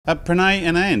Pranay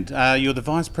Anand, you're the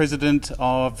Vice President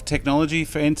of Technology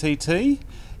for NTT.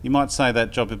 You might say that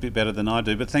job a bit better than I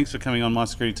do, but thanks for coming on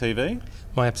MySecurityTV.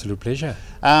 My absolute pleasure.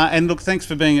 And look, thanks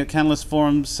for being at Canalys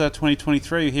Forum's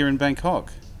 2023 here in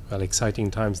Bangkok. Well,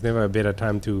 exciting times. Never a better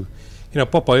time to,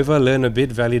 pop over, learn a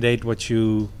bit, validate what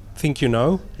you think you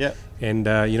know, Yep. and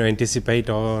anticipate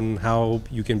on how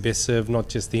you can best serve not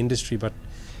just the industry, but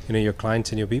your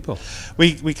clients and your people.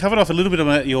 We covered off a little bit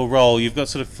about your role. You've got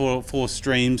sort of four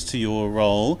streams to your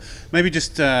role. Maybe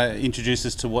just introduce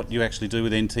us to what you actually do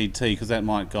with NTT, because that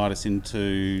might guide us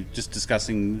into just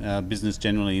discussing business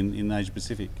generally in Asia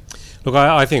Pacific. Look,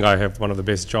 I think I have one of the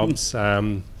best jobs.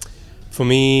 For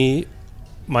me,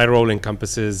 my role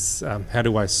encompasses how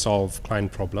do I solve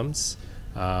client problems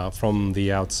from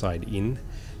the outside in,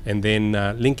 and then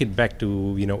link it back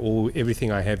to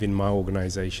everything I have in my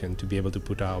organization to be able to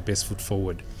put our best foot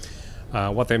forward.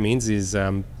 What that means is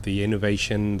the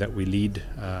innovation that we lead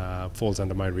falls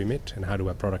under my remit, and how do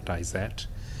I productize that?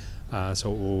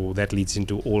 So that leads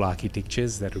into all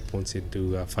architectures that reports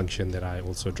into a function that I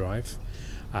also drive.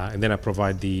 And then I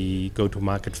provide the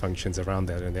go-to-market functions around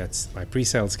that, and that's my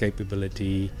pre-sales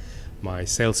capability, my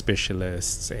sales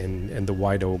specialists, and the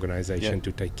wider organization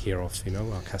to take care of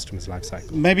our customers' life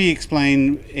cycle. Maybe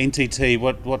explain NTT.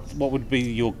 What would be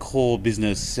your core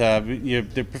business?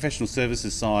 The professional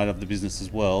services side of the business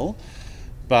as well,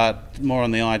 but more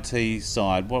on the IT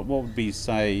side. What would be,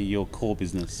 say, your core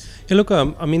business? Yeah, look,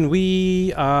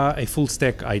 we are a full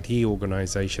stack IT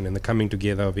organization, and the coming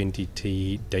together of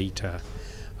NTT data.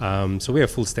 So we're a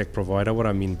full stack provider. What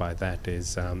I mean by that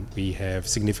is we have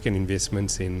significant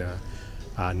investments in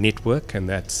network, and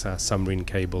that's submarine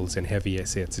cables and heavy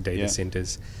assets data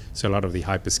centers. So a lot of the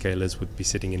hyperscalers would be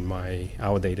sitting in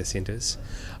our data centers.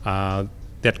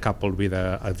 That coupled with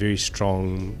a very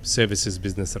strong services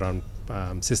business around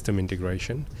system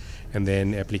integration, and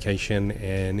then application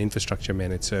and infrastructure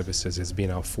managed services has been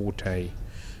our forte.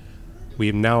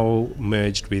 We've now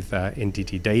merged with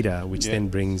NTT Data, which then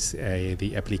brings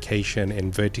the application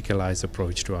and verticalized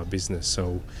approach to our business.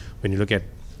 So when you look at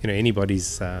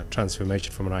anybody's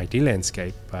transformation from an IT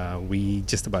landscape, we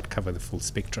just about cover the full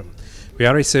spectrum. We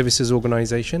are a services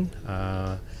organization,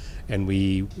 and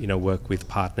we work with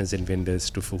partners and vendors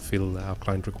to fulfill our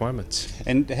client requirements.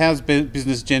 And how's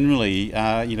business generally?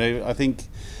 I think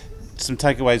some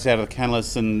takeaways out of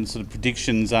Canalys and sort of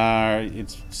predictions are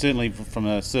it's certainly from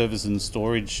a service and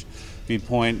storage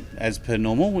viewpoint as per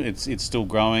normal. It's still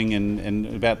growing and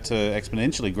about to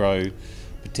exponentially grow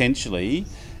potentially.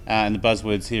 And the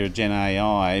buzzwords here are Gen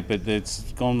AI, but it's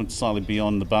gone slightly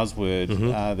beyond the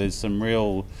buzzword. There's some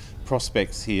real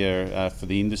prospects here for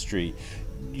the industry.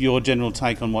 Your general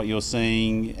take on what you're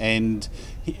seeing and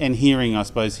hearing, I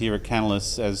suppose, here at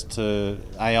Canalys as to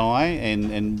AI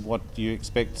and what you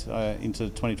expect into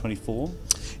 2024?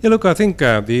 Yeah, look, I think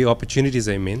the opportunities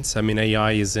are immense. I mean,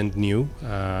 AI isn't new.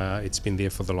 It's been there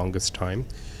for the longest time.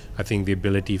 I think the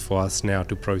ability for us now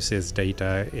to process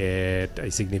data at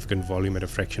a significant volume at a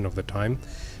fraction of the time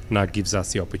now gives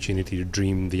us the opportunity to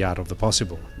dream the art of the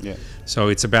possible. Yeah. So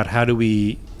it's about how do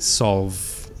we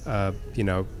solve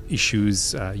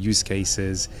issues, use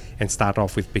cases, and start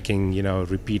off with picking,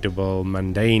 repeatable,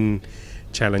 mundane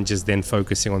challenges, then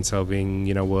focusing on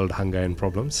solving, world hunger and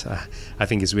problems. I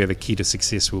think is where the key to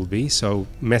success will be. So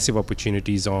massive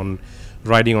opportunities on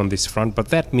riding on this front, but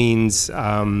that means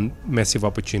massive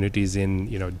opportunities in,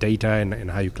 data and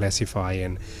how you classify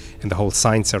and the whole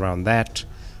science around that.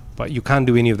 But you can't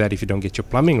do any of that if you don't get your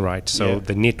plumbing right. So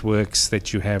the networks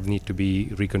that you have need to be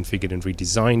reconfigured and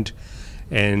redesigned.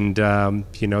 And,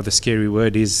 the scary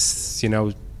word is,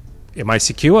 am I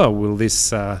secure? Will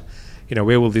this,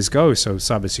 where will this go? So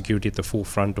cybersecurity at the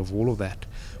forefront of all of that.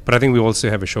 But I think we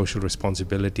also have a social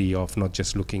responsibility of not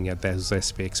just looking at those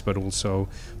aspects, but also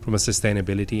from a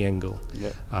sustainability angle.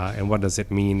 And what does it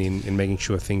mean in making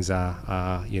sure things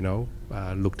are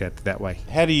looked at that way?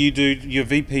 How do you do your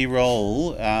VP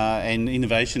role, and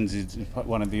innovations is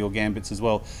one of your gambits as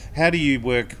well. How do you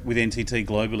work with NTT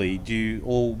globally? Do you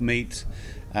all meet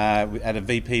at a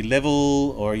VP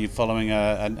level, or are you following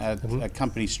a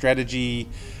company strategy?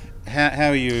 How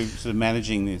are you sort of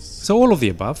managing this? So all of the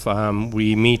above.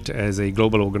 We meet as a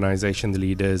global organization, the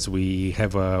leaders. We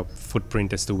have a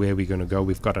footprint as to where we're going to go.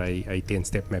 We've got a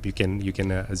 10-step map. You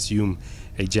can assume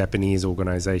a Japanese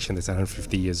organization that's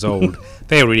 150 years old,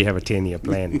 they already have a 10-year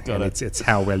plan. And it's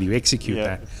how well you execute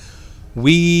that.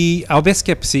 Our best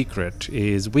kept secret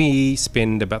is we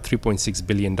spend about $3.6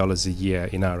 billion a year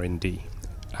in R&D.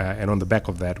 And on the back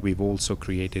of that, we've also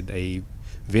created a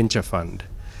venture fund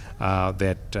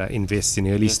that invests in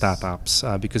early startups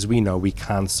because we know we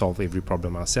can't solve every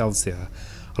problem ourselves. There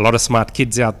a lot of smart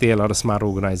kids out there, a lot of smart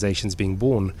organizations being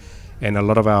born, and a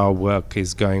lot of our work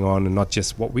is going on, and not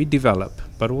just what we develop,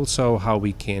 but also how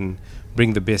we can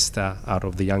bring the best out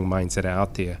of the young minds that are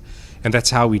out there. And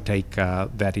that's how we take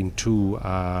that into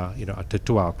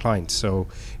to our clients. So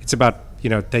it's about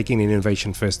taking an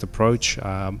innovation first approach,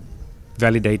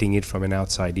 validating it from an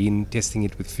outside in, testing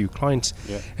it with few clients,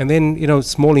 and then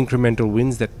small incremental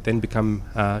wins that then become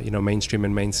mainstream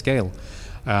and main scale.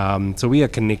 So we are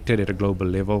connected at a global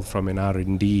level from an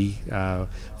R&D,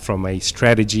 from a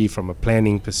strategy, from a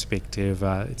planning perspective.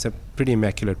 It's a pretty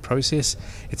immaculate process.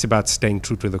 It's about staying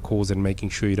true to the cause and making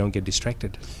sure you don't get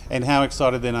distracted. And how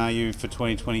excited then are you for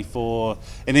 2024?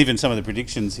 And even some of the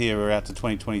predictions here are out to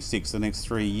 2026, the next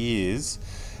 3 years.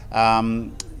 How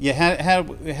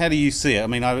do you see it? I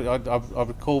mean, I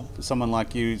would call someone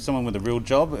like you someone with a real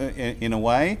job in a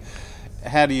way.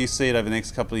 How do you see it over the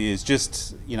next couple of years?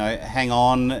 Just hang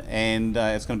on, and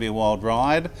it's going to be a wild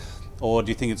ride, or do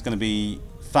you think it's going to be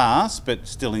fast but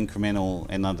still incremental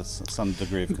and under some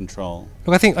degree of control?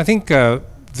 Look, I think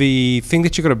the thing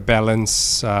that you've got to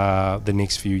balance the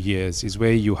next few years is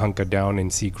where you hunker down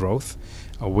and see growth,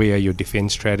 where your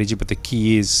defense strategy. But the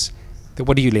key is that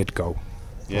what do you let go?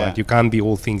 Yeah. Right? You can't be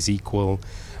all things equal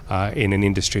in an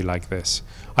industry like this.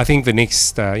 I think the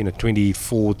next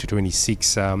 24 to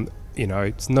 26.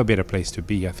 It's no better place to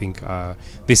be. I think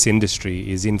this industry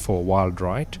is in for a wild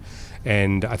ride,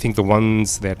 and I think the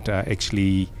ones that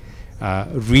actually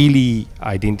really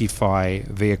identify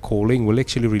their calling will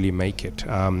actually really make it.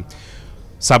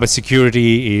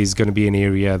 Cybersecurity is going to be an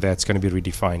area that's going to be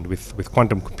redefined with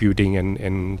quantum computing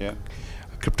and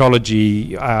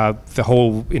cryptology. The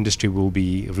whole industry will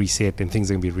be reset and things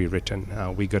are going to be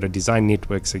rewritten. We got to design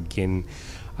networks again.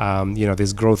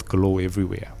 There's growth galore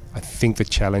everywhere. I think the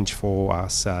challenge for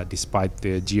us, despite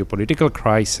the geopolitical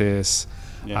crisis,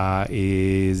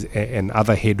 is and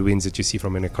other headwinds that you see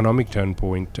from an economic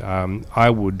turnpoint. I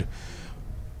would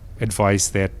advise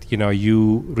that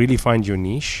you really find your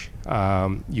niche,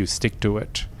 you stick to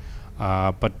it,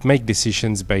 but make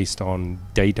decisions based on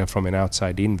data from an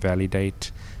outside in.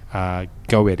 Validate,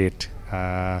 go at it.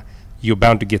 You're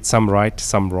bound to get some right,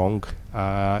 some wrong,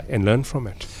 and learn from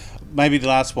it. Maybe the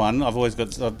last one, I've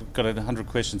got 100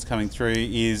 questions coming through,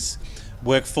 is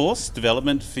workforce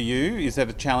development for you. Is that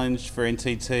a challenge for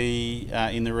NTT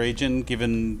in the region,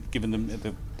 given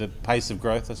the pace of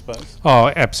growth, I suppose?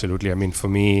 Oh, absolutely. I mean, for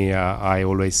me, I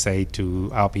always say to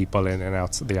our people and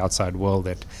the outside world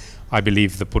that I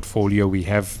believe we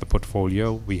have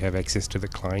access to the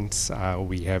clients,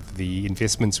 we have the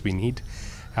investments we need.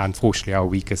 Unfortunately, our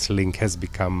weakest link has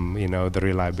become, the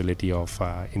reliability of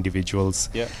individuals.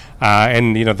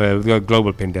 And, the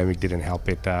global pandemic didn't help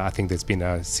it. I think there's been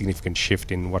a significant shift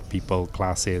in what people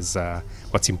class as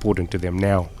what's important to them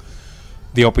now.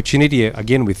 The opportunity,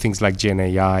 again, with things like Gen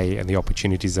AI and the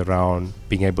opportunities around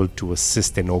being able to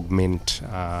assist and augment,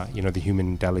 the human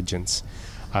intelligence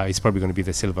is probably going to be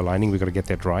the silver lining. We've got to get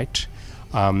that right.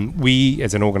 We,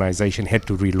 as an organization, had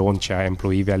to relaunch our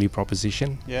employee value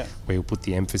proposition, where we put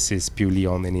the emphasis purely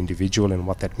on an individual and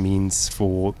what that means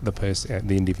for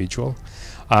the individual.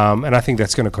 And I think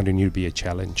that's going to continue to be a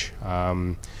challenge.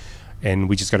 And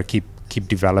we just got to keep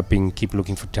developing, keep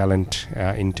looking for talent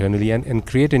internally, and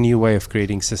create a new way of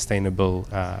creating sustainable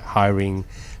hiring,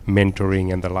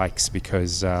 mentoring, and the likes.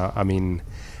 Because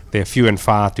they're few and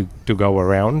far to go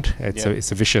around.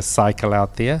 It's a vicious cycle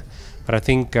out there. But I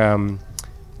think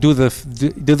do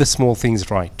the small things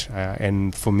right,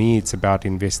 and for me it's about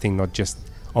investing not just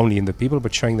only in the people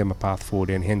but showing them a path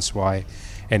forward, and hence why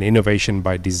an innovation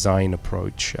by design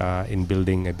approach in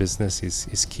building a business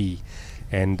is key.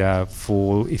 And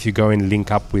if you go and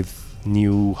link up with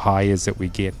new hires that we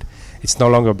get, it's no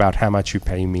longer about how much you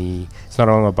pay me, it's not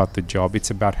longer about the job,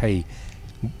 it's about, hey,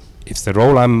 it's the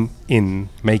role I'm in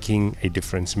making a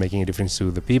difference to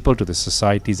the people, to the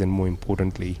societies, and more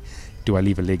importantly, do I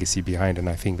leave a legacy behind? And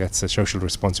I think that's a social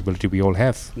responsibility we all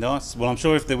have. Nice. Well, I'm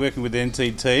sure if they're working with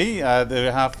NTT,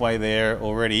 they're halfway there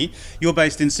already. You're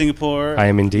based in Singapore? I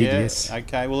am indeed, yes.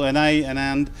 Okay. Well, Pranay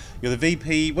Anand, you're the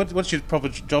VP. What's your proper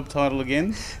job title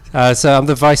again? So I'm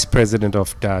the Vice President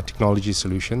of Technology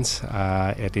Solutions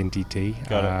at NTT.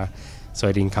 Got it. So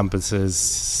it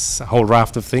encompasses a whole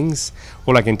raft of things.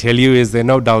 All I can tell you is there are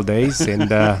no dull days,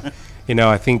 and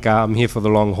I think I'm here for the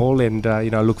long haul, and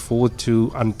I look forward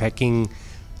to unpacking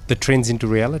the trends into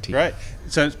reality. Great.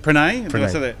 So it's Pranay.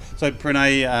 So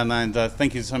Pranay Anand,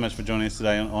 thank you so much for joining us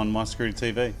today on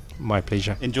MySecurityTV. My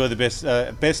pleasure. Enjoy the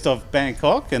best of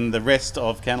Bangkok and the rest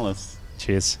of Canalys.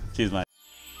 Cheers. Cheers, mate.